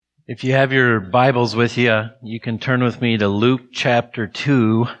If you have your Bibles with you, you can turn with me to Luke chapter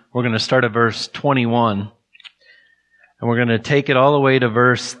 2. We're going to start at verse 21. And we're going to take it all the way to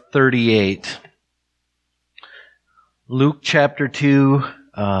verse 38. Luke chapter 2,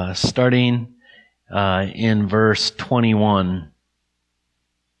 starting in verse 21.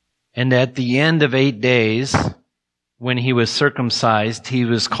 And at the end of 8 days, when he was circumcised, he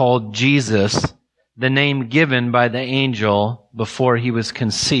was called Jesus, the name given by the angel before he was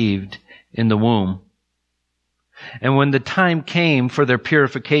conceived in the womb. And when the time came for their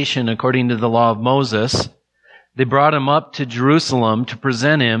purification according to the law of Moses, they brought him up to Jerusalem to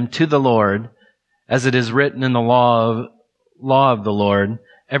present him to the Lord, as it is written in the law of the Lord,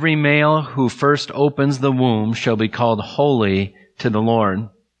 every male who first opens the womb shall be called holy to the Lord,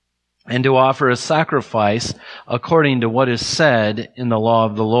 and to offer a sacrifice according to what is said in the law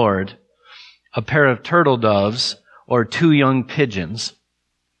of the Lord, a pair of turtle doves or 2 young pigeons.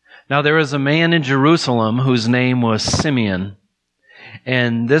 Now there was a man in Jerusalem whose name was Simeon,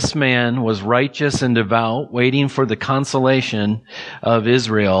 and this man was righteous and devout, waiting for the consolation of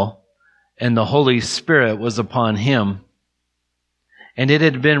Israel, and the Holy Spirit was upon him. And it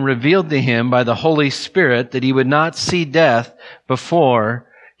had been revealed to him by the Holy Spirit that he would not see death before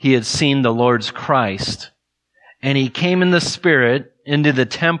he had seen the Lord's Christ. And he came in the Spirit into the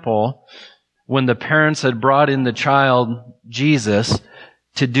temple when the parents had brought in the child Jesus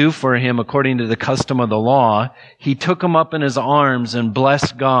to do for him according to the custom of the law. He took him up in his arms and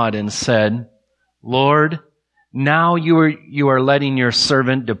blessed God and said, Lord, now you are letting your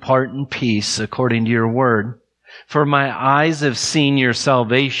servant depart in peace according to your word. For my eyes have seen your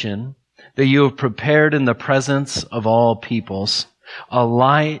salvation, that you have prepared in the presence of all peoples, a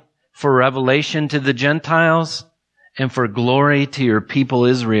light for revelation to the Gentiles and for glory to your people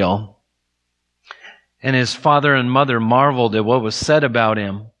Israel. And his father and mother marveled at what was said about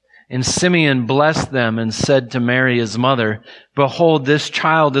him. And Simeon blessed them and said to Mary his mother, Behold, this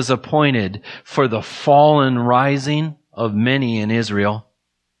child is appointed for the fall and rising of many in Israel,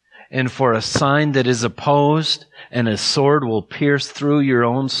 and for a sign that is opposed, and a sword will pierce through your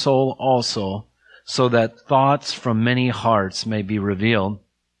own soul also, so that thoughts from many hearts may be revealed.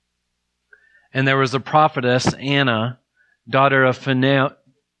 And there was a prophetess, Anna, daughter of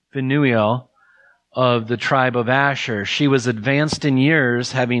Phanuel, of the tribe of Asher. She was advanced in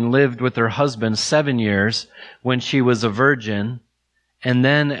years, having lived with her husband 7 years when she was a virgin, and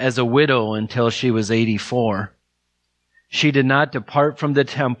then as a widow until she was 84. She did not depart from the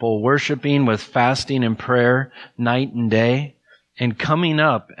temple, worshiping with fasting and prayer night and day. And coming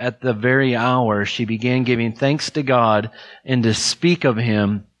up at the very hour, she began giving thanks to God and to speak of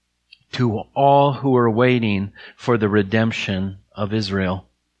him to all who were waiting for the redemption of Israel.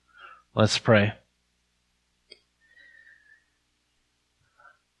 Let's pray.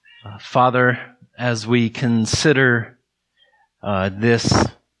 Father, as we consider this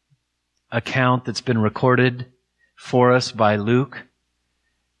account that's been recorded for us by Luke,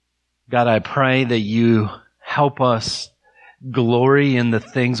 God, I pray that you help us glory in the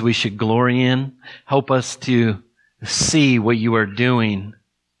things we should glory in. Help us to see what you are doing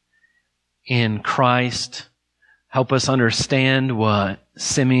in Christ. Help us understand what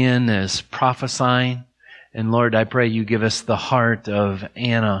Simeon is prophesying. And Lord, I pray you give us the heart of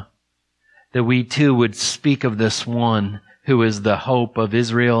Anna, that we too would speak of this one who is the hope of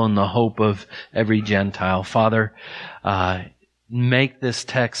Israel and the hope of every Gentile. Father, make this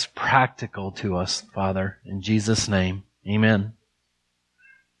text practical to us, Father. In Jesus' name, amen.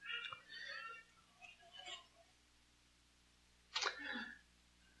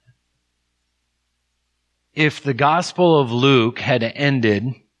 If the Gospel of Luke had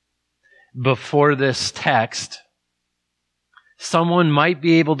ended before this text, someone might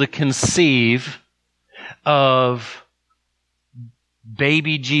be able to conceive of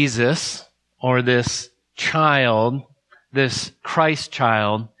baby Jesus, or this child, this Christ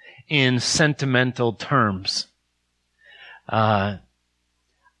child, in sentimental terms. I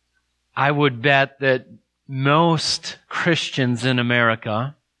would bet that most Christians in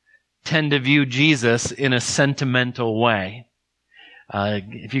America tend to view Jesus in a sentimental way.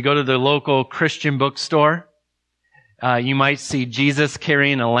 If you go to the local Christian bookstore, you might see Jesus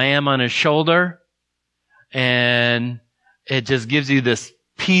carrying a lamb on his shoulder, and it just gives you this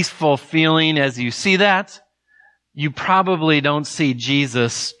peaceful feeling as you see that. You probably don't see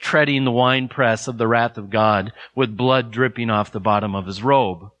Jesus treading the winepress of the wrath of God with blood dripping off the bottom of his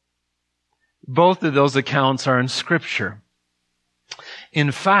robe. Both of those accounts are in Scripture.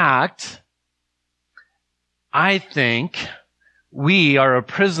 In fact, I think we are a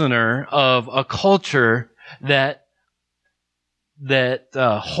prisoner of a culture that that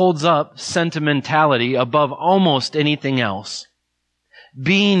holds up sentimentality above almost anything else.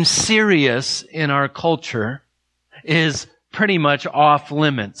 Being serious in our culture is pretty much off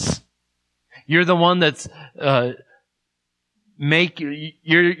limits. You're the one that's you're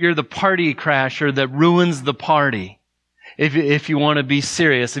the party crasher that ruins the party. If you want to be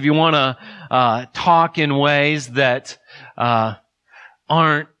serious, if you want to talk in ways that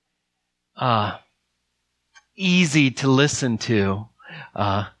aren't easy to listen to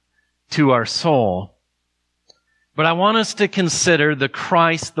our soul. But I want us to consider the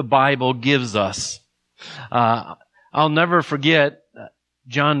Christ the Bible gives us. I'll never forget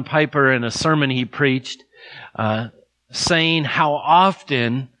John Piper in a sermon he preached, saying how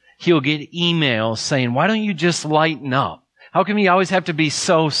often he'll get emails saying, "Why don't you just lighten up? How come you always have to be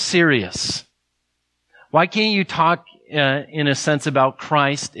so serious? Why can't you talk in a sense about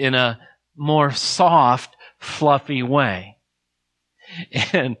Christ in a more soft, fluffy way?"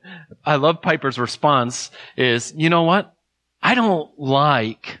 And I love Piper's response is, you know what? I don't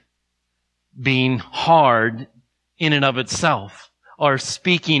like being hard in and of itself or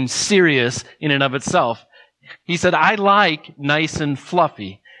speaking serious in and of itself. He said, I like nice and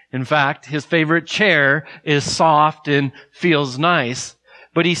fluffy. In fact, his favorite chair is soft and feels nice.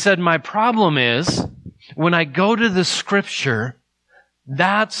 But he said, my problem is when I go to the Scripture,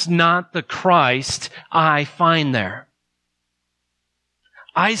 that's not the Christ I find there.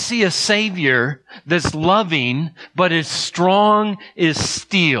 I see a Savior that's loving, but as strong as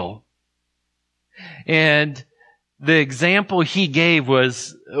steel. And the example he gave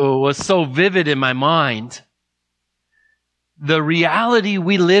was so vivid in my mind. The reality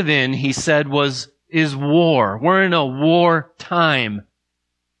we live in, he said, is war. We're in a war time.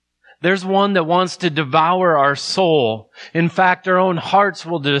 There's one that wants to devour our soul. In fact, our own hearts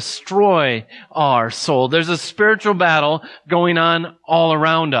will destroy our soul. There's a spiritual battle going on all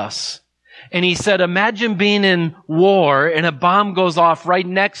around us. And he said, imagine being in war and a bomb goes off right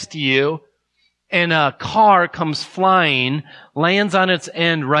next to you and a car comes flying, lands on its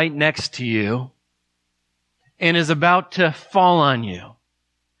end right next to you and is about to fall on you.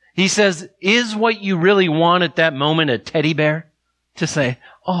 He says, is what you really want at that moment a teddy bear? To say,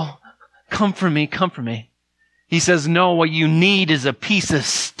 oh, comfort me, comfort me. He says, no, what you need is a piece of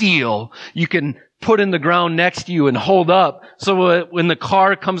steel you can put in the ground next to you and hold up so when the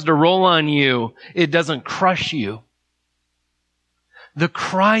car comes to roll on you, it doesn't crush you. The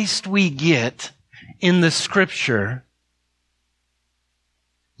Christ we get in the Scripture,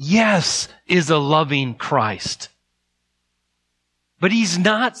 yes, is a loving Christ. But He's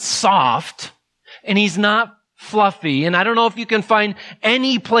not soft and He's not fluffy. And I don't know if you can find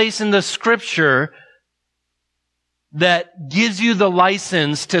any place in the Scripture that gives you the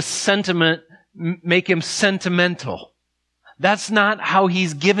license to make Him sentimental. That's not how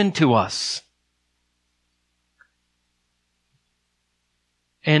He's given to us.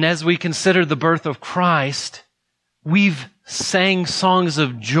 And as we consider the birth of Christ, we've sang songs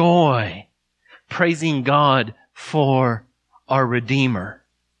of joy, praising God for our Redeemer.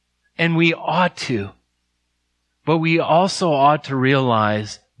 And we ought to. But we also ought to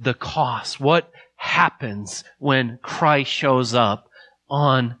realize the cost. What happens when Christ shows up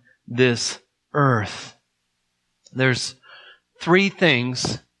on this earth? There's three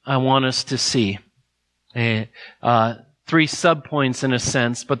things I want us to see. Three subpoints in a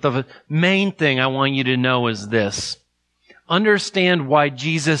sense, but the main thing I want you to know is this. Understand why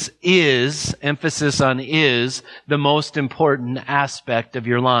Jesus is, emphasis on is, the most important aspect of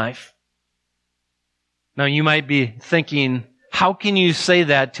your life. Now you might be thinking, how can you say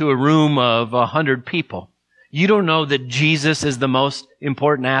that to a room of 100 people? You don't know that Jesus is the most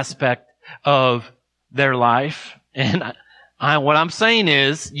important aspect of their life. And what I'm saying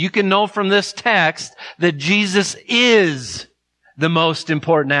is, you can know from this text that Jesus is the most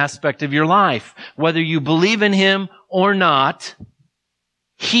important aspect of your life. Whether you believe in Him or not,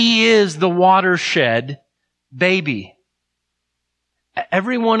 He is the watershed baby.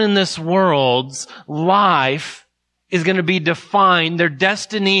 Everyone in this world's life is going to be defined, their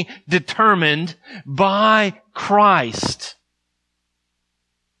destiny determined by Christ.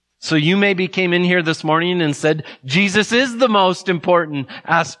 So you maybe came in here this morning and said, Jesus is the most important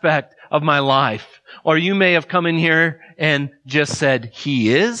aspect of my life. Or you may have come in here and just said,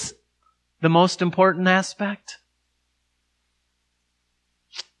 He is the most important aspect.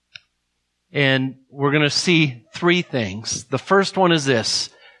 And we're going to see three things. The first one is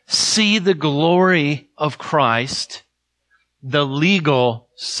this. See the glory of Christ, the legal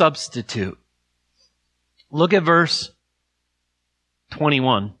substitute. Look at verse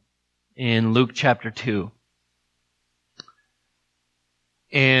 21 in Luke chapter 2.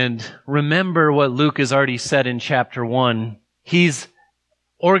 And remember what Luke has already said in chapter 1. He's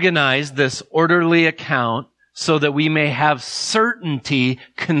organized this orderly account so that we may have certainty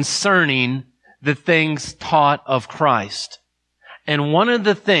concerning the things taught of Christ. And one of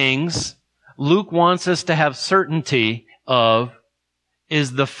the things Luke wants us to have certainty of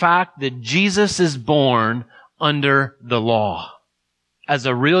is the fact that Jesus is born under the law as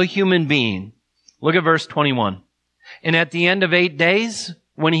a real human being. Look at verse 21. And at the end of 8 days,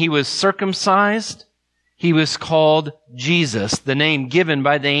 when he was circumcised, he was called Jesus, the name given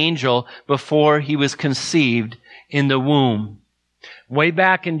by the angel before he was conceived in the womb. Way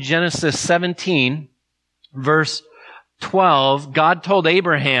back in Genesis 17, verse 12, God told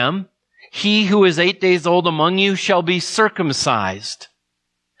Abraham, "He who is 8 days old among you shall be circumcised."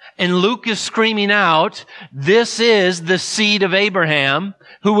 And Luke is screaming out, this is the seed of Abraham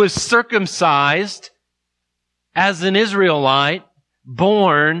who was circumcised as an Israelite,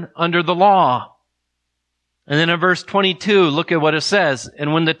 born under the law. And then in verse 22, look at what it says.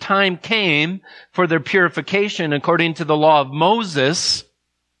 And when the time came for their purification according to the law of Moses,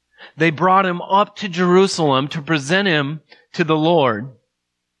 they brought him up to Jerusalem to present him to the Lord,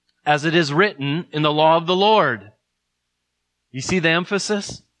 as it is written in the law of the Lord. You see the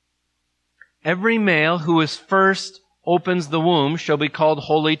emphasis? Every male who is first opens the womb shall be called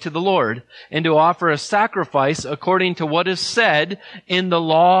holy to the Lord, and to offer a sacrifice according to what is said in the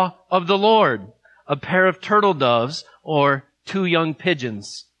law of the Lord, a pair of turtle doves or 2 young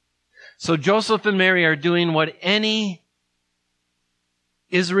pigeons. So Joseph and Mary are doing what any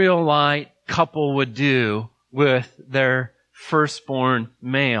Israelite couple would do with their firstborn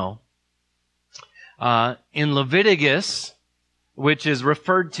male. In Leviticus, which is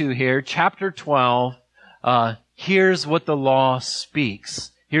referred to here, chapter 12, here's what the law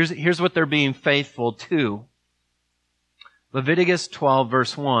speaks. Here's what they're being faithful to. Leviticus 12,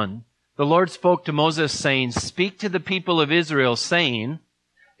 verse 1. The Lord spoke to Moses, saying, "Speak to the people of Israel, saying,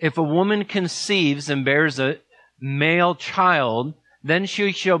 if a woman conceives and bears a male child, then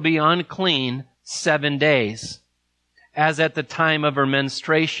she shall be unclean 7 days, as at the time of her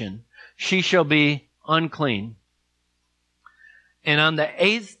menstruation. She shall be unclean. And on the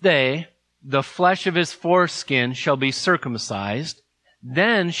 8th day, the flesh of his foreskin shall be circumcised.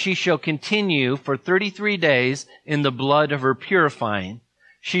 Then she shall continue for 33 days in the blood of her purifying.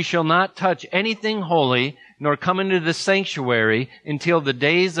 She shall not touch anything holy, nor come into the sanctuary until the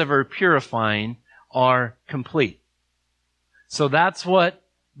days of her purifying are complete." So that's what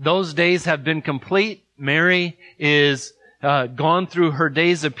those days have been complete. Mary is gone through her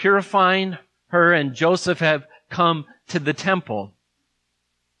days of purifying. Her and Joseph have come to the temple.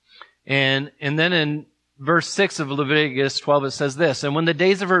 And then in verse 6 of Leviticus 12, it says this, "And when the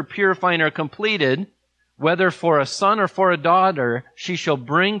days of her purifying are completed, whether for a son or for a daughter, she shall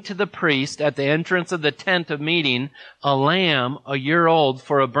bring to the priest at the entrance of the tent of meeting a lamb a year old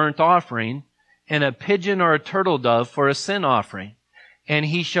for a burnt offering, and a pigeon or a turtle dove for a sin offering. And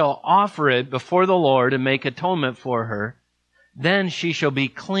he shall offer it before the Lord and make atonement for her. Then she shall be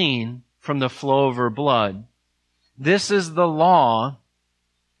clean from the flow of her blood. This is the law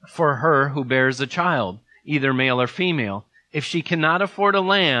for her who bears a child, either male or female. If she cannot afford a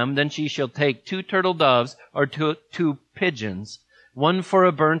lamb, then she shall take 2 turtle doves or two pigeons, one for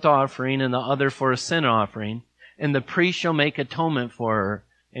a burnt offering and the other for a sin offering. And the priest shall make atonement for her,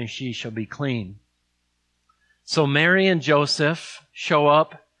 and she shall be clean." So Mary and Joseph show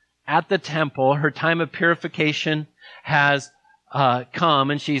up at the temple. Her time of purification has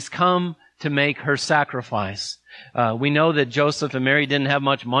come, and she's come to make her sacrifice. We know that Joseph and Mary didn't have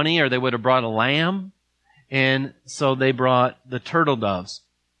much money, or they would have brought a lamb. And so they brought the turtle doves.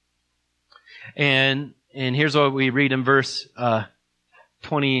 And here's what we read in verse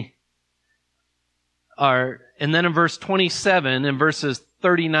 20. And then in verse 27, in verses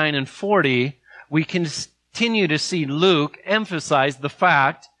 39 and 40, we continue to see Luke emphasize the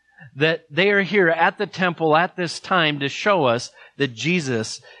fact that they are here at the temple at this time to show us that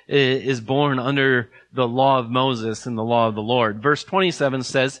Jesus is born under the law of Moses and the law of the Lord. Verse 27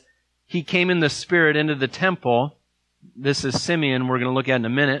 says, "He came in the Spirit into the temple." This is Simeon, we're going to look at in a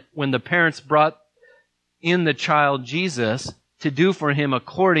minute. "When the parents brought in the child Jesus to do for him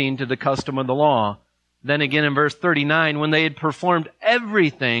according to the custom of the law." Then again in verse 39, "When they had performed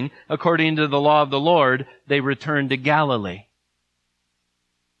everything according to the law of the Lord, they returned to Galilee."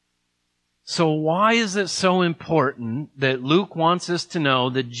 So why is it so important that Luke wants us to know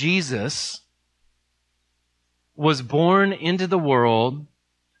that Jesus was born into the world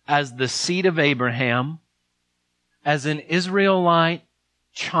as the seed of Abraham, as an Israelite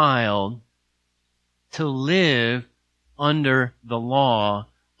child, to live under the law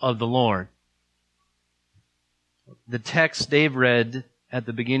of the Lord. The text Dave read at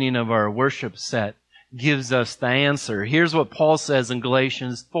the beginning of our worship set gives us the answer. Here's what Paul says in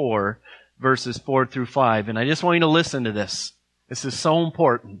Galatians 4, verses 4 through 5. And I just want you to listen to this. This is so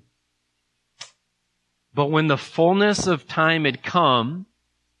important. But when the fullness of time had come,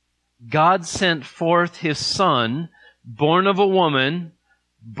 God sent forth His Son, born of a woman,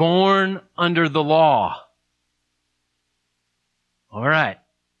 born under the law. All right.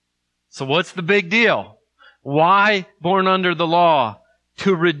 So what's the big deal? Why born under the law?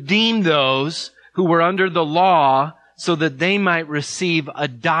 To redeem those who were under the law so that they might receive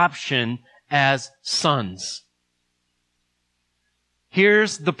adoption as sons.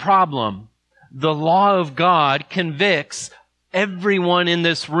 Here's the problem. The law of God convicts everyone in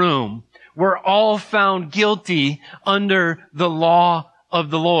this room. We're all found guilty under the law of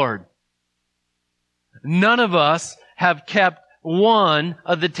the Lord. None of us have kept one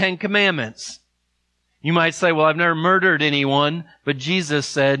of the 10 Commandments. You might say, well, I've never murdered anyone, but Jesus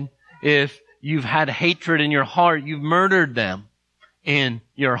said, if you've had hatred in your heart, you've murdered them in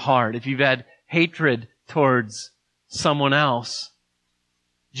your heart. If you've had hatred towards someone else.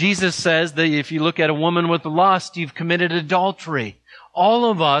 Jesus says that if you look at a woman with lust, you've committed adultery. All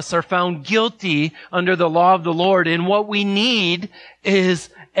of us are found guilty under the law of the Lord, and what we need is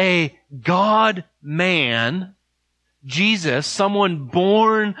a God-man, Jesus, someone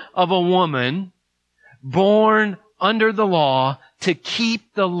born of a woman, born under the law, to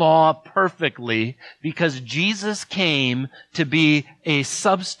keep the law perfectly, because Jesus came to be a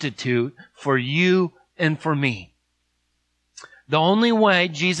substitute for you and for me. The only way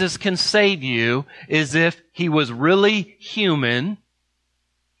Jesus can save you is if He was really human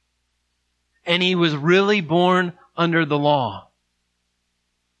and He was really born under the law.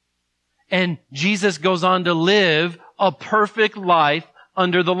 And Jesus goes on to live a perfect life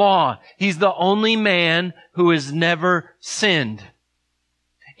under the law. He's the only man who has never sinned.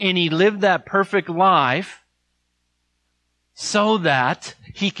 And He lived that perfect life so that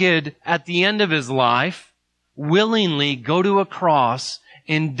He could, at the end of His life, willingly go to a cross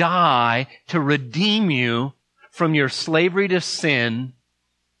and die to redeem you from your slavery to sin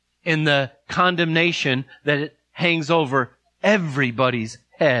and the condemnation that it hangs over everybody's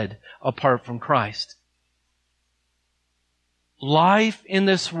head apart from Christ. Life in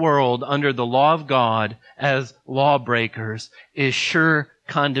this world under the law of God as lawbreakers is sure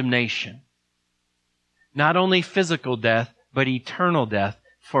condemnation. Not only physical death, but eternal death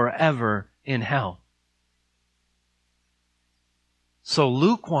forever in hell. So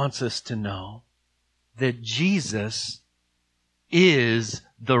Luke wants us to know that Jesus is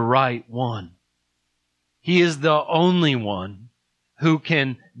the right one. He is the only one who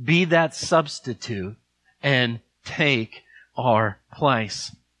can be that substitute and take our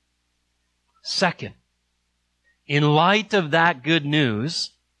place. Second, in light of that good news,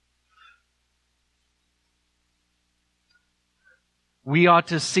 we ought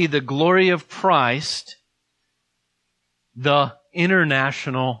to see the glory of Christ, the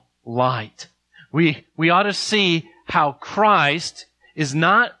international light. We ought to see how Christ is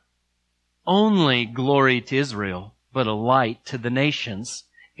not only glory to Israel, but a light to the nations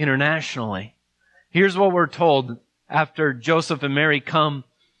internationally. Here's what we're told after Joseph and Mary come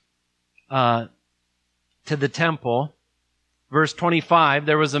to the temple. Verse 25,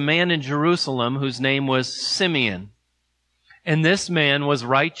 there was a man in Jerusalem whose name was Simeon. And this man was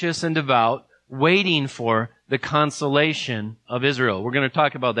righteous and devout, waiting for the consolation of Israel. We're going to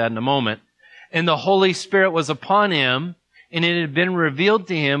talk about that in a moment. And the Holy Spirit was upon him, and it had been revealed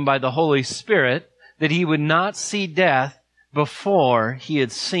to him by the Holy Spirit that he would not see death before he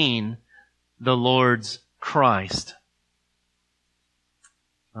had seen the Lord's Christ.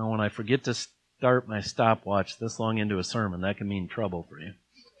 Now, when I forget to start my stopwatch this long into a sermon, that can mean trouble for you.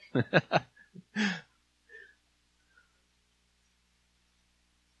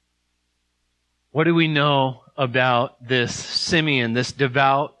 What do we know about this Simeon, this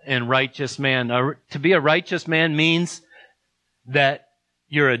devout and righteous man? To be a righteous man means that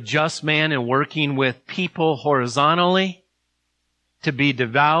you're a just man and working with people horizontally. To be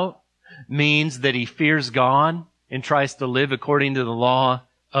devout means that he fears God and tries to live according to the law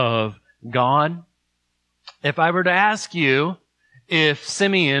of God. If I were to ask you if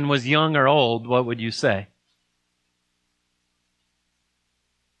Simeon was young or old, what would you say?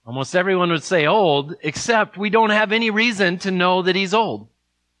 Almost everyone would say old, except we don't have any reason to know that he's old.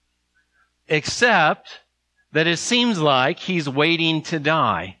 Except that it seems like he's waiting to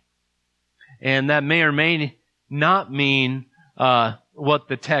die. And that may or may not mean what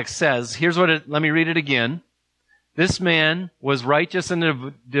the text says. Let me read it again. This man was righteous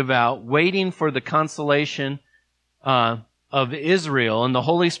and devout, waiting for the consolation of Israel, and the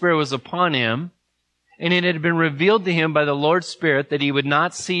Holy Spirit was upon him, and it had been revealed to him by the Lord's Spirit that he would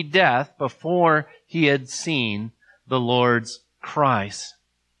not see death before he had seen the Lord's Christ.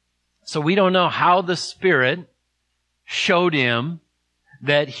 So we don't know how the Spirit showed him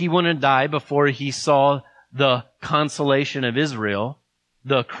that he wouldn't die before he saw the consolation of Israel,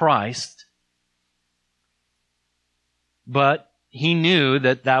 the Christ. But he knew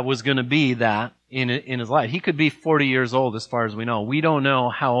that that was going to be that in his life. He could be 40 years old as far as we know. We don't know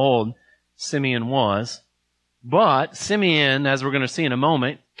how old Simeon was. But Simeon, as we're going to see in a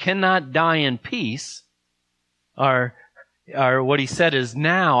moment, cannot die in peace. Or what he said is,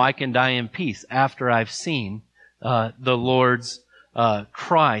 now I can die in peace after I've seen the Lord's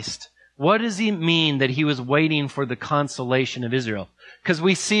Christ. What does he mean that he was waiting for the consolation of Israel? Because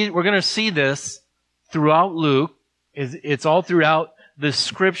we're going to see this throughout Luke. It's all throughout the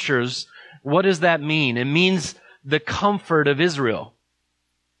scriptures. What does that mean? It means the comfort of Israel.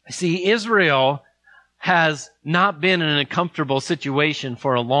 See, Israel has not been in a comfortable situation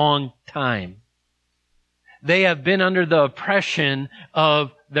for a long time. They have been under the oppression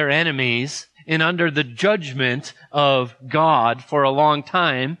of their enemies and under the judgment of God for a long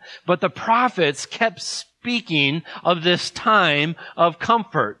time. But the prophets kept speaking of this time of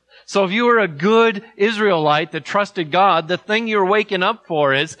comfort. So if you were a good Israelite that trusted God, the thing you're waking up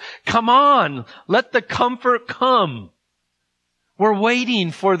for is, come on, let the comfort come. We're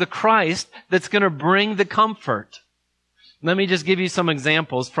waiting for the Christ that's going to bring the comfort. Let me just give you some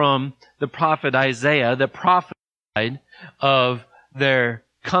examples from the prophet Isaiah that prophesied of their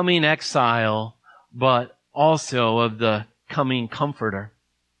coming exile, but also of the coming comforter.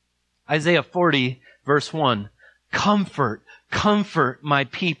 Isaiah 40, verse 1. Comfort, comfort my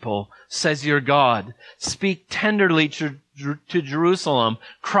people, says your God. Speak tenderly to Jerusalem.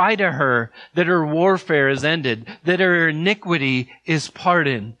 Cry to her that her warfare is ended, that her iniquity is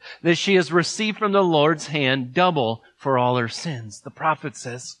pardoned, that she has received from the Lord's hand double for all her sins. The prophet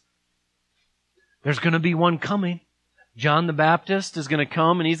says, there's going to be one coming. John the Baptist is going to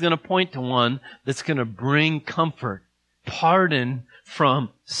come and he's going to point to one that's going to bring comfort, pardon from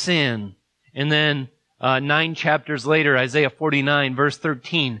sin. And then 9 chapters later, Isaiah 49, verse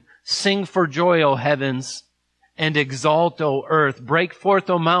 13, sing for joy, O heavens, and exalt, O earth. Break forth,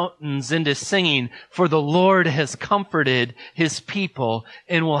 O mountains, into singing, for the Lord has comforted his people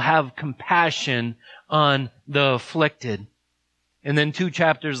and will have compassion on the afflicted. And then 2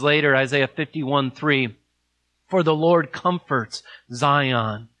 chapters later, Isaiah 51:3, for the Lord comforts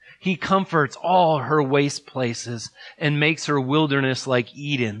Zion. He comforts all her waste places and makes her wilderness like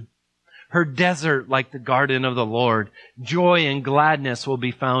Eden, her desert like the garden of the Lord. Joy and gladness will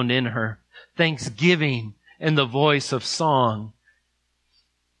be found in her, thanksgiving and the voice of song.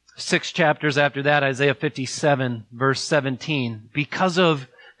 6 chapters after that, Isaiah 57, verse 17. Because of,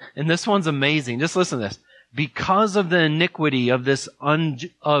 and this one's amazing, just listen to this. Because of the iniquity of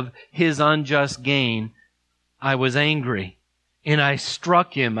of his unjust gain, I was angry, and I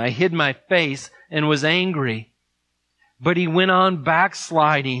struck him. I hid my face and was angry. But he went on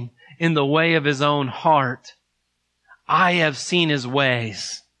backsliding in the way of his own heart. I have seen his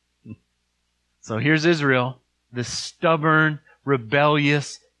ways. So here's Israel, the stubborn,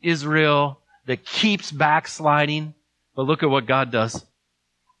 rebellious Israel that keeps backsliding. But look at what God does.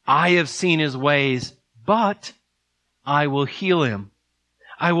 I have seen his ways, but I will heal him.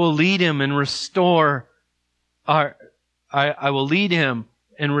 I will lead him and restore I will lead him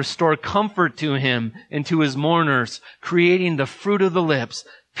and restore comfort to him and to his mourners, creating the fruit of the lips.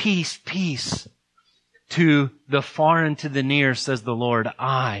 Peace, peace to the far and to the near, says the Lord.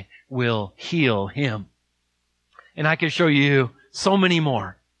 I will heal him. And I can show you so many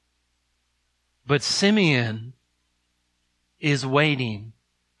more. But Simeon is waiting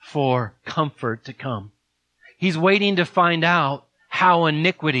for comfort to come. He's waiting to find out how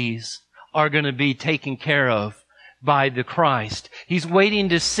iniquities are going to be taken care of by the Christ. He's waiting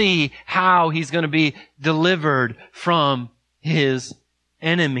to see how he's going to be delivered from his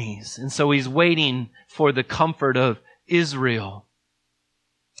enemies. And so he's waiting for the comfort of Israel.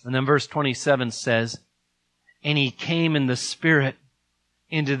 And then verse 27 says, and he came in the Spirit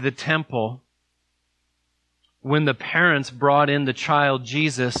into the temple when the parents brought in the child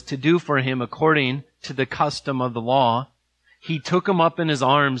Jesus to do for him according to the custom of the law. He took him up in his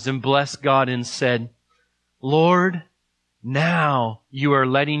arms and blessed God and said, Lord, now you are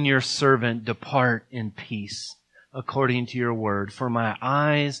letting your servant depart in peace according to your word, for my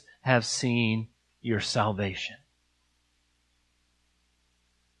eyes have seen your salvation.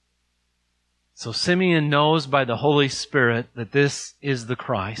 So Simeon knows by the Holy Spirit that this is the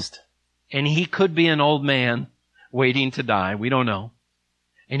Christ. And he could be an old man waiting to die. We don't know.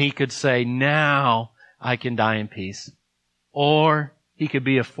 And he could say, now I can die in peace. Or he could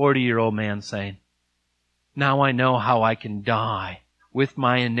be a 40-year-old man saying, now I know how I can die with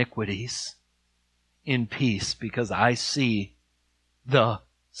my iniquities in peace because I see the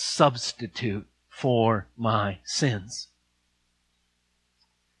substitute for my sins.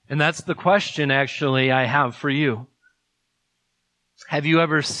 And that's the question actually I have for you. Have you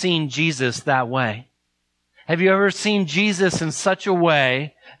ever seen Jesus that way? Have you ever seen Jesus in such a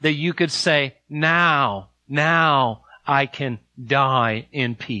way that you could say, now I can die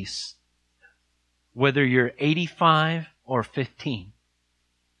in peace? Whether you're 85 or 15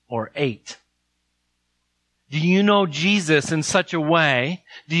 or 8. Do you know Jesus in such a way?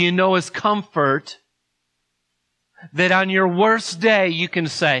 Do you know His comfort that on your worst day you can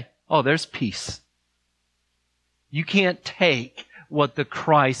say, oh, there's peace. You can't take what the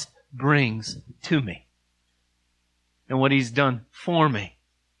Christ brings to me and what He's done for me.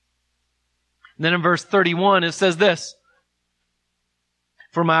 And then in verse 31 it says this,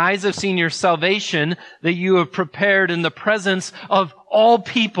 for my eyes have seen your salvation that you have prepared in the presence of all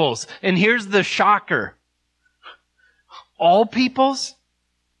peoples. And here's the shocker. All peoples?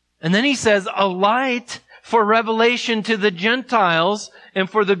 And then he says, a light for revelation to the Gentiles and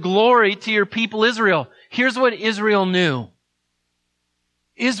for the glory to your people Israel. Here's what Israel knew.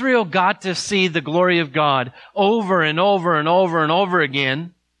 Israel got to see the glory of God over and over and over and over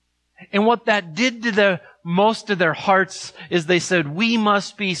again. And what that did to most of their hearts is they said, we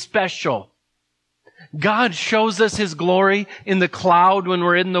must be special. God shows us His glory in the cloud when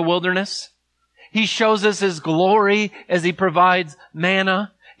we're in the wilderness. He shows us His glory as He provides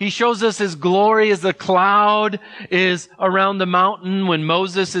manna. He shows us His glory as the cloud is around the mountain when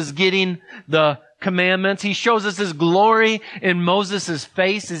Moses is getting the commandments. He shows us His glory in Moses'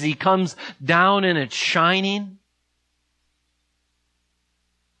 face as he comes down and it's shining.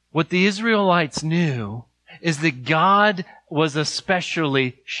 What the Israelites knew is that God was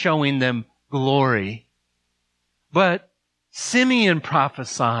especially showing them glory. But Simeon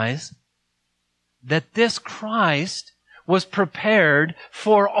prophesies that this Christ was prepared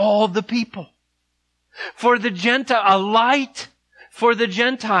for all the people. For the a light for the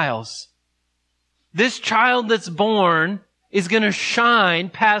Gentiles. This child that's born is going to shine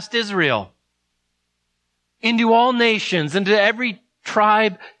past Israel into all nations, into every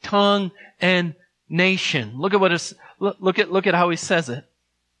tribe, tongue, and nation. Look at how he says it.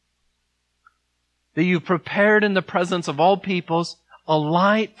 That you've prepared in the presence of all peoples a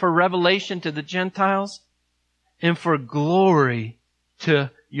light for revelation to the Gentiles and for glory to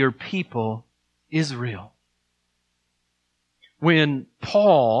your people Israel. When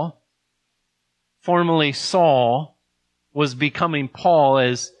Paul, formerly Saul, was becoming Paul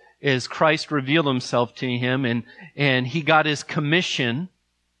as Christ revealed Himself to him and he got his commission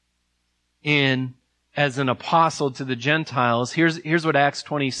as an apostle to the Gentiles. Here's what Acts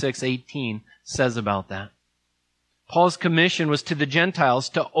 26:18 says about that. Paul's commission was to the Gentiles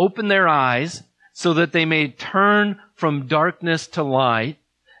to open their eyes so that they may turn from darkness to light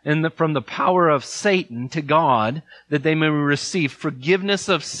and from the power of Satan to God, that they may receive forgiveness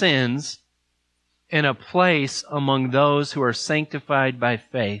of sins and a place among those who are sanctified by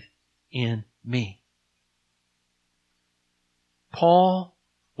faith in me. Paul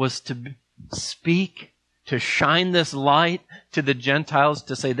was to speak, to shine this light to the Gentiles,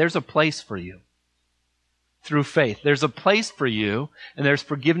 to say there's a place for you through faith. There's a place for you, and there's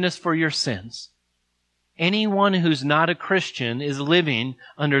forgiveness for your sins. Anyone who's not a Christian is living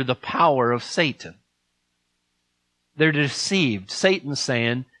under the power of Satan. They're deceived. Satan's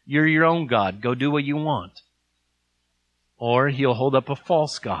saying, you're your own God. Go do what you want. Or he'll hold up a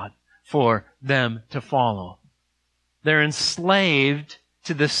false god for them to follow. They're enslaved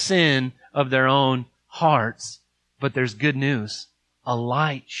to the sin of their own hearts. But there's good news. A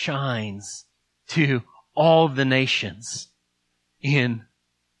light shines to all the nations in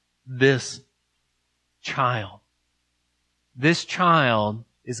this child. This child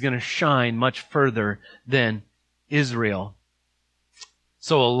is going to shine much further than Israel.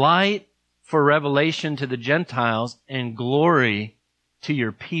 So a light for revelation to the Gentiles and glory to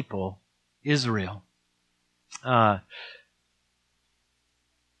your people, Israel.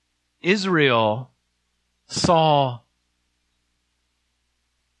 Israel saw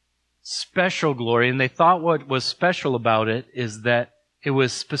special glory, and they thought what was special about it is that it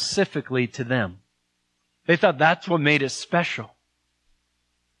was specifically to them. They thought that's what made it special.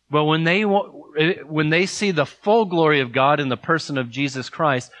 But when they see the full glory of God in the person of Jesus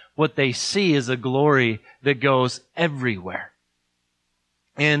Christ, what they see is a glory that goes everywhere.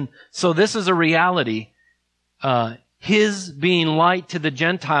 And so this is a reality. His being light to the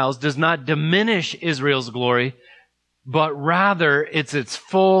Gentiles does not diminish Israel's glory, but rather it's its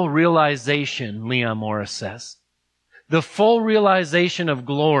full realization, Leon Morris says. The full realization of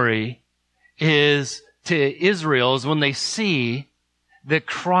glory is to Israel is when they see that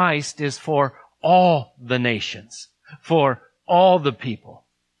Christ is for all the nations, for all the people.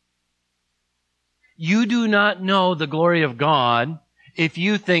 You do not know the glory of God if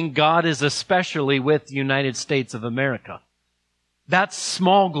you think God is especially with the United States of America. That's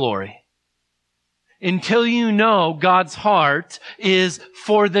small glory. Until you know God's heart is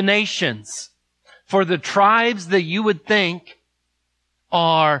for the nations, for the tribes that you would think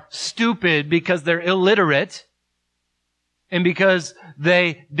are stupid because they're illiterate and because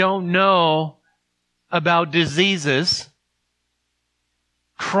they don't know about diseases,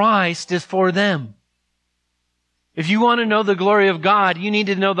 Christ is for them. If you want to know the glory of God, you need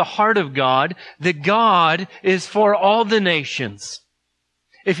to know the heart of God, that God is for all the nations.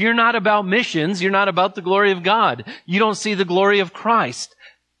 If you're not about missions, you're not about the glory of God. You don't see the glory of Christ.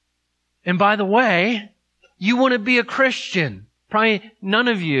 And by the way, you want to be a Christian. Probably none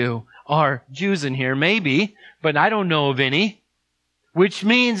of you are Jews in here, maybe, but I don't know of any. Which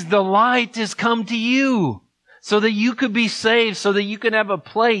means the light has come to you so that you could be saved, so that you could have a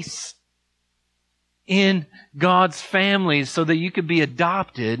place in God's family, so that you could be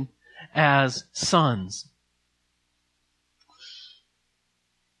adopted as sons.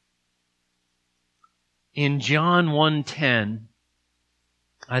 In John 1:10,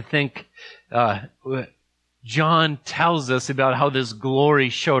 I think John tells us about how this glory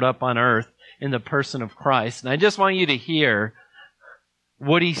showed up on earth in the person of Christ. And I just want you to hear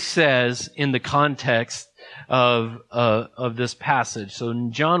what he says in the context of this passage. So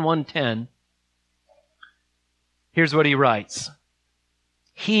in John 1:10, here's what he writes.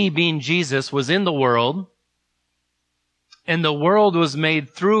 He, being Jesus, was in the world, and the world was made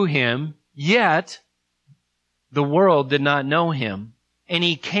through him, yet the world did not know him. And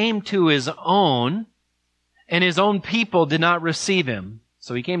he came to his own, and his own people did not receive him.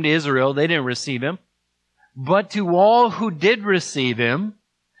 So he came to Israel, they didn't receive him. But to all who did receive him,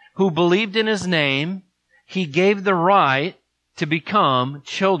 who believed in his name, he gave the right to become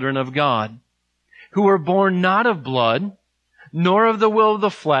children of God, who were born not of blood, nor of the will of the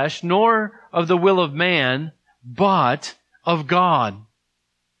flesh, nor of the will of man, but of God.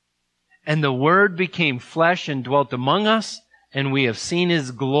 And the Word became flesh and dwelt among us, and we have seen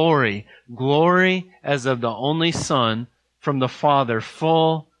his glory, glory as of the only Son from the Father,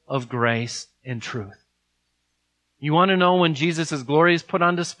 full of grace and truth. You want to know when Jesus' glory is put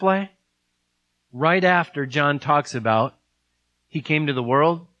on display? Right after John talks about he came to the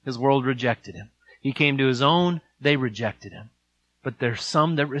world, his world rejected him. He came to his own, they rejected him. But there's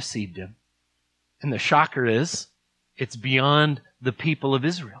some that received him. And the shocker is, it's beyond the people of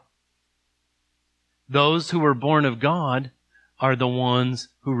Israel. Those who were born of God are the ones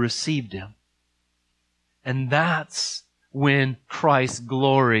who received him. And that's when Christ's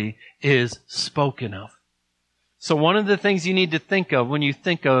glory is spoken of. So one of the things you need to think of when you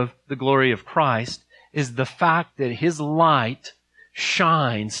think of the glory of Christ is the fact that his light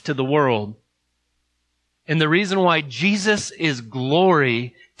shines to the world. And the reason why Jesus is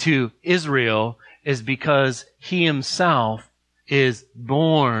glory to Israel is because he himself is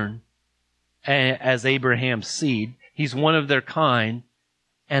born as Abraham's seed. He's one of their kind.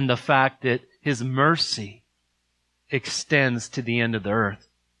 And the fact that his mercy extends to the end of the earth.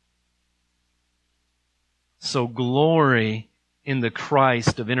 So glory in the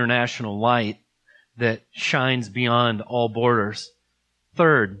Christ of international light that shines beyond all borders.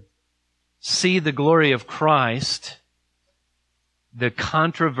 Third, see the glory of Christ, the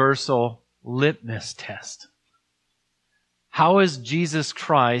controversial litmus test. How is Jesus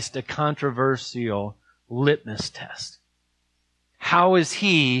Christ a controversial litmus test? How is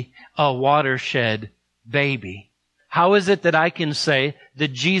he a watershed baby? How is it that I can say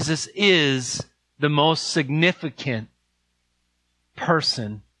that Jesus is the most significant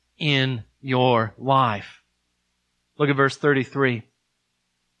person in your life? Look at verse 33.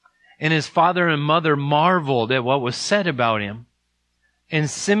 And his father and mother marveled at what was said about him. And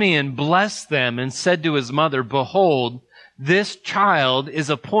Simeon blessed them and said to his mother, Behold, this child is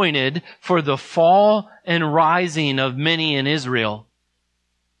appointed for the fall and rising of many in Israel,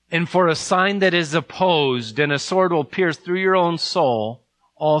 and for a sign that is opposed, and a sword will pierce through your own soul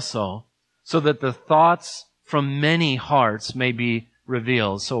also, so that the thoughts from many hearts may be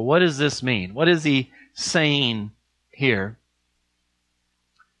revealed. So what does this mean? What is he saying here?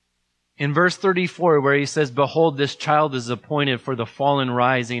 In verse 34, where he says, "Behold, this child is appointed for the fall and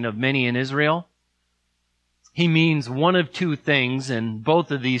rising of many in Israel," he means one of two things, and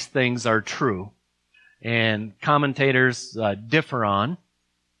both of these things are true. And commentators differ on.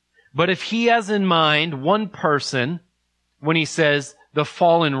 But if he has in mind one person, when he says the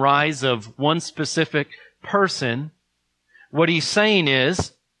fall and rise of one specific person, what he's saying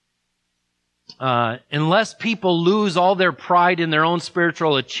is, unless people lose all their pride in their own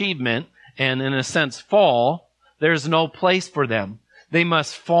spiritual achievement and, in a sense, fall, there's no place for them. They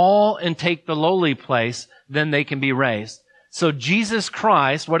must fall and take the lowly place, then they can be raised. So Jesus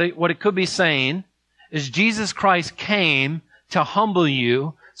Christ, what it could be saying is Jesus Christ came to humble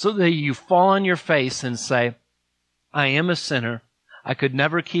you so that you fall on your face and say, "I am a sinner. I could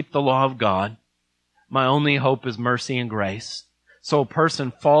never keep the law of God. My only hope is mercy and grace." So a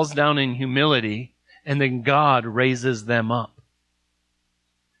person falls down in humility, and then God raises them up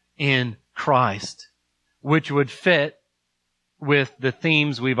in Christ, which would fit with the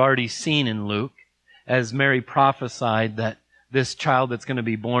themes we've already seen in Luke, as Mary prophesied that this child that's going to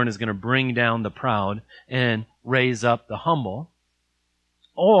be born is going to bring down the proud and raise up the humble.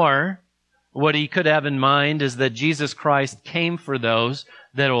 Or what he could have in mind is that Jesus Christ came for those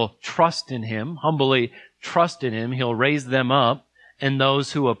that will trust in him, humbly trust in him. He'll raise them up, and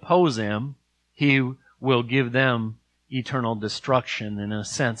those who oppose him, he will give them eternal destruction. In a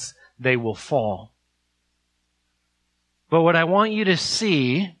sense, they will fall. But what I want you to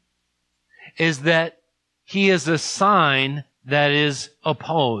see is that he is a sign that is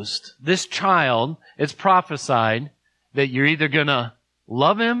opposed. This child, it's prophesied that you're either going to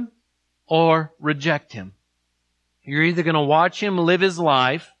love him or reject him. You're either going to watch him live his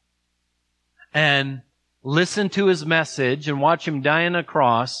life and listen to his message and watch him die on a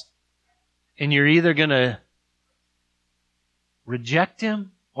cross, and you're either going to reject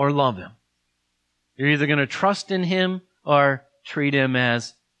him or love him. You're either going to trust in him or treat him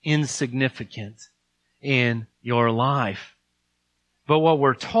as insignificant in your life. But what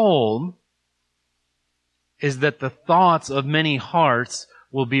we're told is that the thoughts of many hearts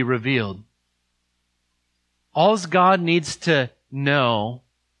will be revealed. All God needs to know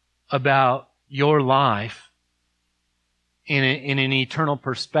about your life in an eternal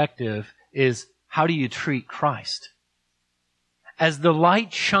perspective is, how do you treat Christ? As the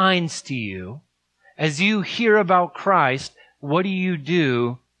light shines to you, as you hear about Christ, what do you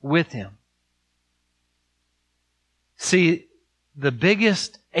do with him? See, the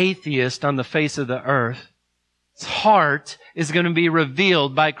biggest atheist on the face of the earth, his heart is going to be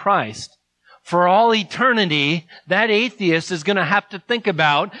revealed by Christ. For all eternity, that atheist is going to have to think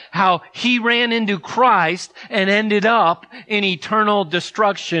about how he ran into Christ and ended up in eternal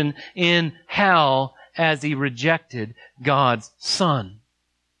destruction in hell as he rejected God's Son.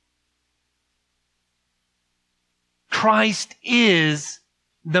 Christ is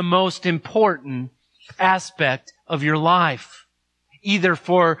the most important aspect of your life, either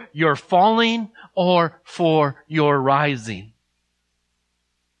for your falling or for your rising.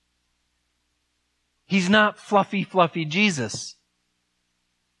 He's not fluffy Jesus.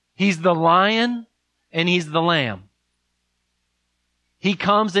 He's the lion and he's the lamb. He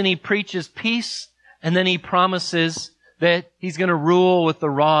comes and he preaches peace, and then he promises that he's going to rule with the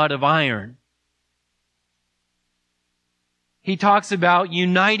rod of iron. He talks about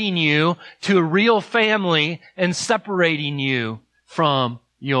uniting you to a real family and separating you from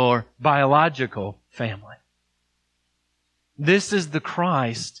your biological family. This is the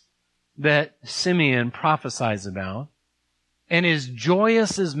Christ that Simeon prophesies about. And as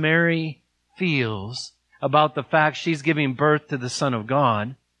joyous as Mary feels about the fact she's giving birth to the Son of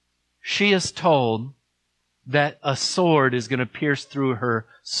God, she is told that a sword is going to pierce through her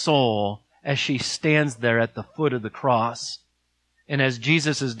soul as she stands there at the foot of the cross. And as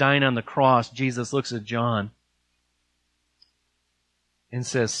Jesus is dying on the cross, Jesus looks at John and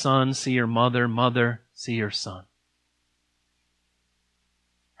says, "Son, see your mother. Mother, see your son."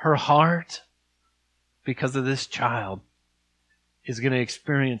 Her heart, because of this child, is going to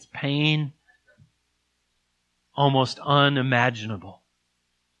experience pain almost unimaginable.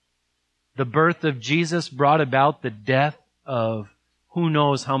 The birth of Jesus brought about the death of who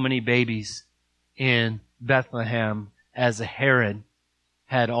knows how many babies in Bethlehem, as Herod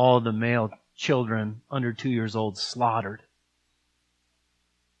had all the male children under 2 years old slaughtered.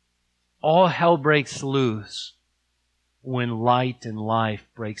 All hell breaks loose when light and life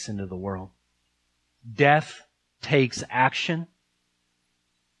breaks into the world. Death takes action,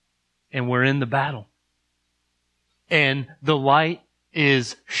 and we're in the battle. And the light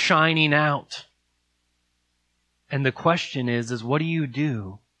is shining out. And the question is what do you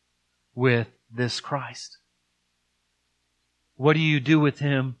do with this Christ? What do you do with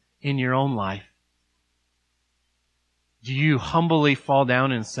Him in your own life? Do you humbly fall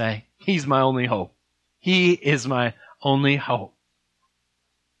down and say, He's my only hope. He is my only hope.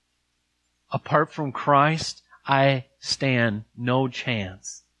 Apart from Christ, I stand no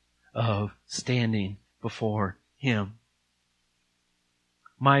chance of standing before Him.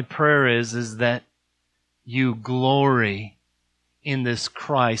 My prayer is that you glory in this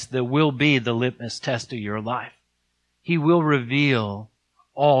Christ that will be the litmus test of your life. He will reveal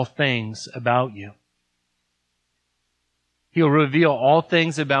all things about you. He'll reveal all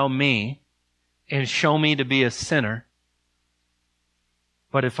things about me and show me to be a sinner.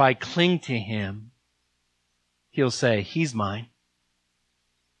 But if I cling to Him, He'll say, He's mine.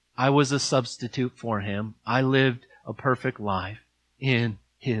 I was a substitute for Him. I lived a perfect life in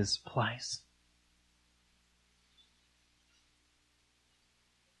His place.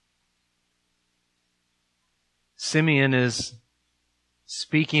 Simeon is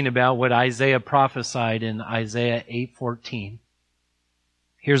speaking about what Isaiah prophesied in Isaiah 8:14.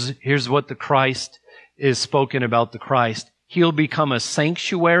 Here's what the Christ is spoken about the Christ. He'll become a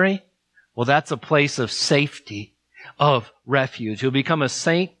sanctuary. Well, that's a place of safety, of refuge. He'll become a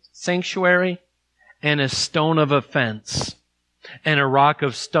sanctuary and a stone of offense and a rock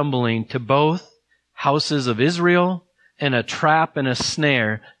of stumbling to both houses of Israel and a trap and a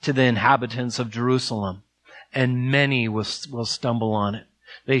snare to the inhabitants of Jerusalem. And many will stumble on it.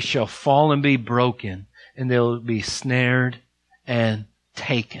 They shall fall and be broken, and they'll be snared and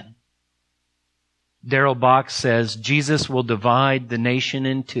taken. Darrell Bock says, Jesus will divide the nation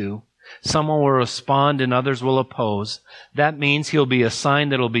in two. Some will respond and others will oppose. That means He'll be a sign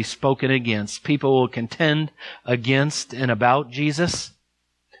that will be spoken against. People will contend against and about Jesus.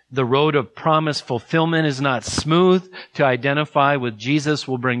 The road of promise fulfillment is not smooth. To identify with Jesus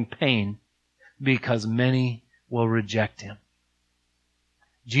will bring pain, because many will reject Him.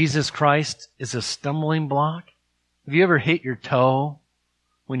 Jesus Christ is a stumbling block. Have you ever hit your toe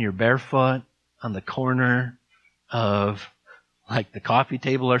when you're barefoot on the corner of like the coffee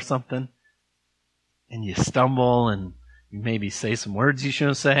table or something? And you stumble and you maybe say some words you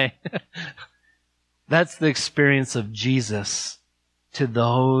shouldn't say. That's the experience of Jesus to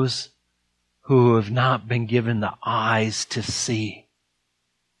those who have not been given the eyes to see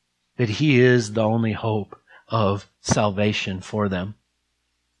that He is the only hope of salvation for them.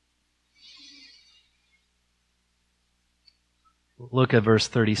 Look at verse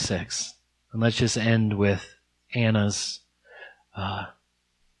 36. And let's just end with Anna's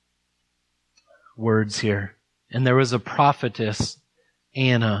words here. And there was a prophetess,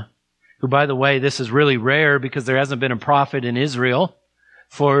 Anna, who, by the way, this is really rare because there hasn't been a prophet in Israel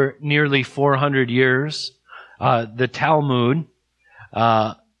for nearly 400 years. The Talmud,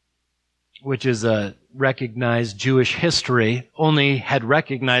 which is a recognized Jewish history, only had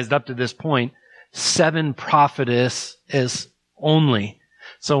recognized up to this point 7 prophetesses only.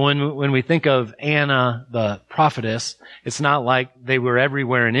 So when we think of Anna the prophetess, it's not like they were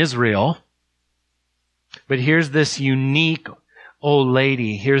everywhere in Israel. But here's this unique old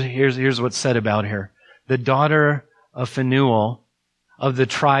lady. Here's what's said about her. The daughter of Phanuel of the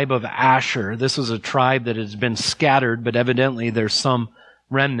tribe of Asher. This was a tribe that has been scattered, but evidently there's some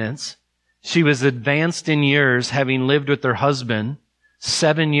remnants. She was advanced in years, having lived with her husband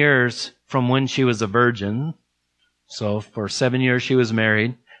 7 years from when she was a virgin. So for 7 years she was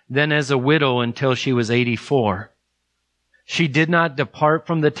married. Then as a widow until she was 84. She did not depart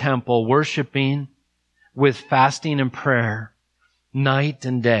from the temple, worshiping with fasting and prayer night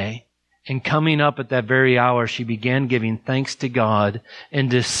and day. And coming up at that very hour, she began giving thanks to God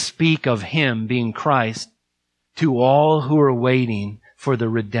and to speak of Him, being Christ, to all who were waiting for the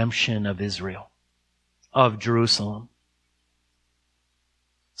redemption of Israel, of Jerusalem.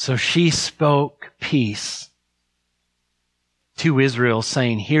 So she spoke peace to Israel,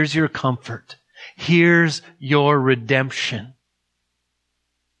 saying, here's your comfort. Here's your redemption.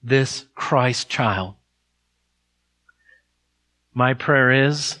 This Christ child. My prayer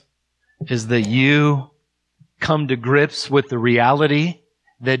is that you come to grips with the reality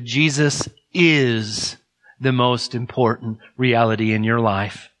that Jesus is the most important reality in your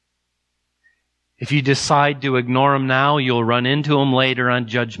life. If you decide to ignore Him now, you'll run into Him later on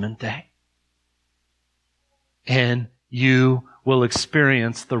Judgment Day. And you will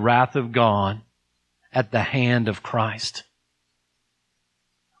experience the wrath of God at the hand of Christ.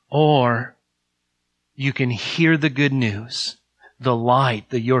 Or you can hear the good news, the light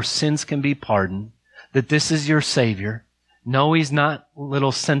that your sins can be pardoned, that this is your Savior, No, He's not a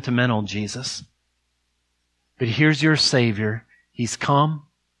little sentimental, Jesus. But here's your Savior. He's come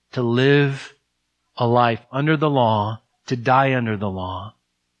to live a life under the law, to die under the law,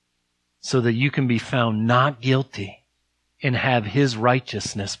 so that you can be found not guilty and have His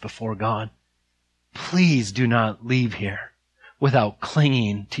righteousness before God. Please do not leave here without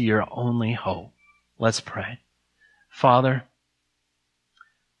clinging to your only hope. Let's pray. Father,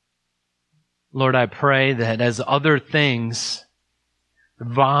 Lord, I pray that as other things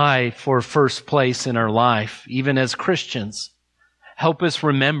vie for first place in our life, even as Christians, help us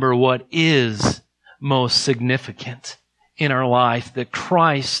remember what is most significant in our life, that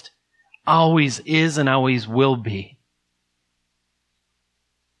Christ always is and always will be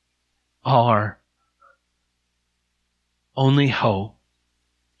our only hope.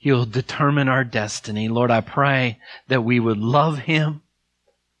 He'll determine our destiny. Lord, I pray that we would love Him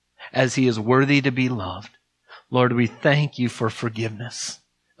as He is worthy to be loved. Lord, we thank You for forgiveness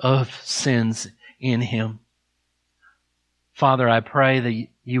of sins in Him. Father, I pray that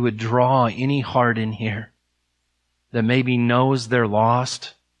You would draw any heart in here that maybe knows they're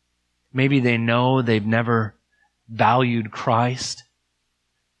lost. Maybe they know they've never valued Christ.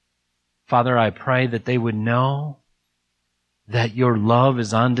 Father, I pray that they would know that Your love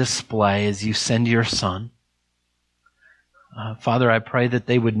is on display as You send Your Son. Father, I pray that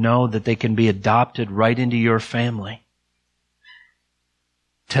they would know that they can be adopted right into Your family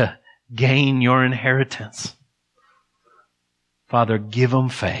to gain Your inheritance. Father, give them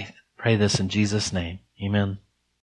faith. Pray this in Jesus' name. Amen.